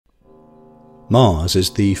Mars is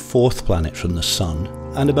the fourth planet from the Sun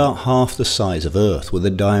and about half the size of Earth, with a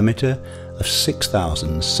diameter of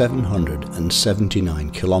 6,779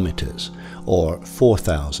 kilometers, or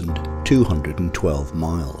 4,212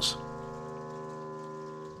 miles.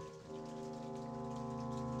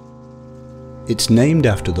 It's named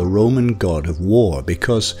after the Roman god of war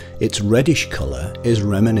because its reddish colour is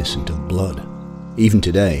reminiscent of blood. Even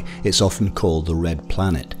today, it's often called the Red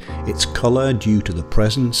Planet, its colour due to the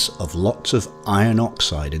presence of lots of iron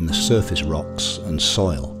oxide in the surface rocks and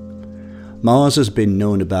soil. Mars has been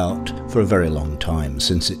known about for a very long time,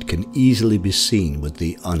 since it can easily be seen with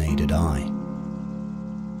the unaided eye.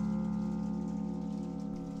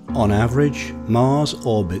 On average, Mars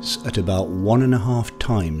orbits at about 1.5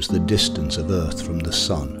 times the distance of Earth from the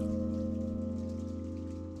Sun.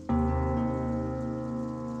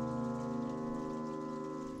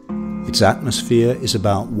 Its atmosphere is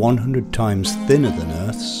about 100 times thinner than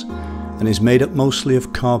Earth's and is made up mostly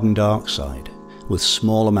of carbon dioxide, with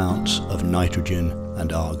small amounts of nitrogen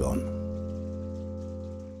and argon.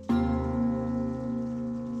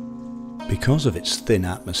 Because of its thin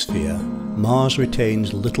atmosphere, Mars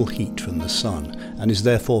retains little heat from the Sun and is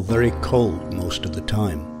therefore very cold most of the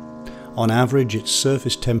time. On average, its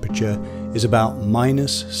surface temperature is about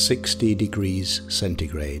 -60 degrees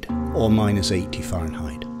centigrade or -80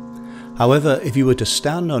 Fahrenheit. However, if you were to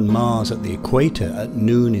stand on Mars at the equator at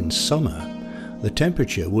noon in summer, the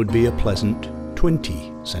temperature would be a pleasant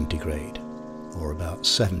 20 centigrade, or about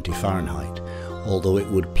 70 Fahrenheit, although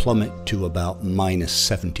it would plummet to about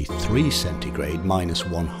 -73 centigrade,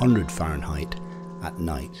 -100 Fahrenheit at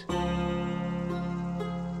night.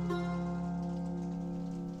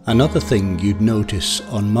 Another thing you'd notice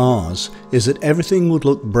on Mars is that everything would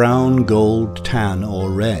look brown, gold, tan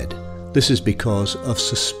or red. This is because of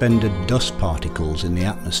suspended dust particles in the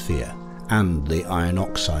atmosphere and the iron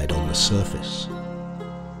oxide on the surface.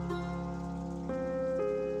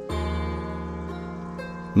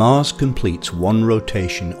 Mars completes one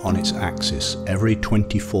rotation on its axis every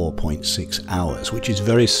 24.6 hours, which is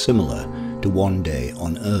very similar to one day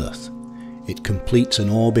on Earth. It completes an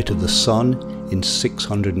orbit of the Sun in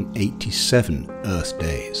 687 Earth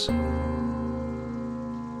days.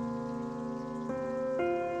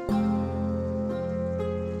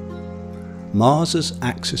 Mars's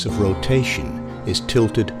axis of rotation is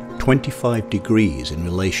tilted 25 degrees in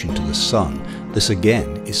relation to the Sun. This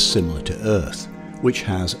again is similar to Earth, which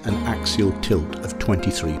has an axial tilt of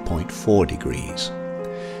 23.4 degrees.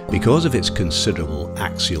 Because of its considerable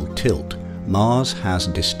axial tilt, Mars has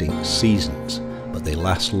distinct seasons, but they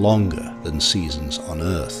last longer than seasons on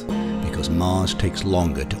Earth, because Mars takes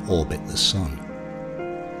longer to orbit the Sun.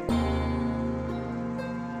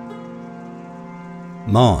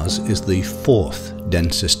 Mars is the fourth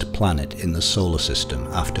densest planet in the solar system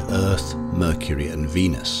after Earth, Mercury and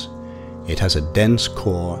Venus. It has a dense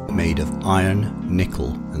core made of iron,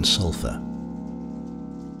 nickel and sulfur.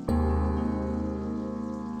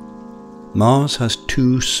 Mars has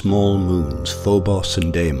two small moons, Phobos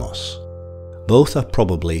and Deimos. Both are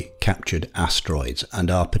probably captured asteroids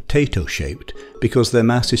and are potato-shaped because their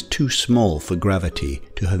mass is too small for gravity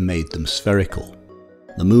to have made them spherical.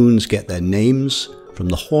 The moons get their names from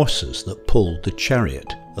the horses that pulled the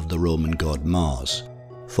chariot of the Roman god Mars.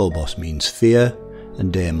 Phobos means fear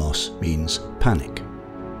and Deimos means panic.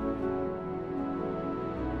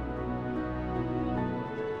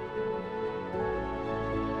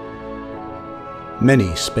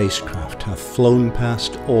 Many spacecraft have flown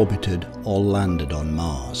past, orbited or landed on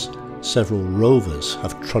Mars. Several rovers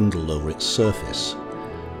have trundled over its surface.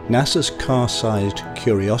 NASA's car-sized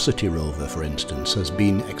Curiosity rover, for instance, has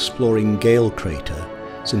been exploring Gale Crater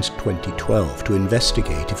since 2012 to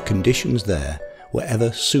investigate if conditions there were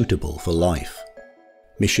ever suitable for life.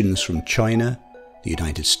 Missions from China, the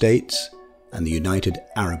United States, and the United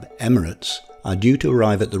Arab Emirates are due to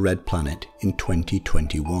arrive at the Red Planet in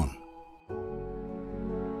 2021.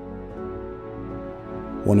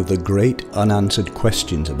 One of the great unanswered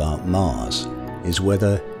questions about Mars is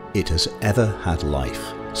whether it has ever had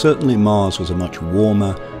life. Certainly Mars was a much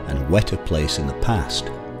warmer and wetter place in the past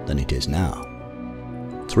than it is now.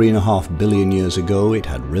 3.5 billion years ago it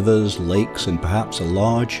had rivers, lakes and perhaps a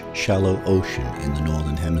large, shallow ocean in the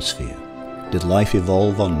northern hemisphere. Did life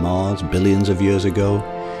evolve on Mars billions of years ago?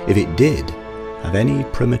 If it did, have any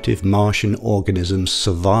primitive Martian organisms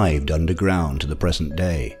survived underground to the present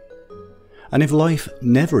day? And if life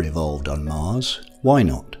never evolved on Mars, why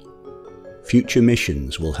not? Future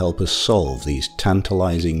missions will help us solve these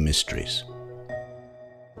tantalizing mysteries.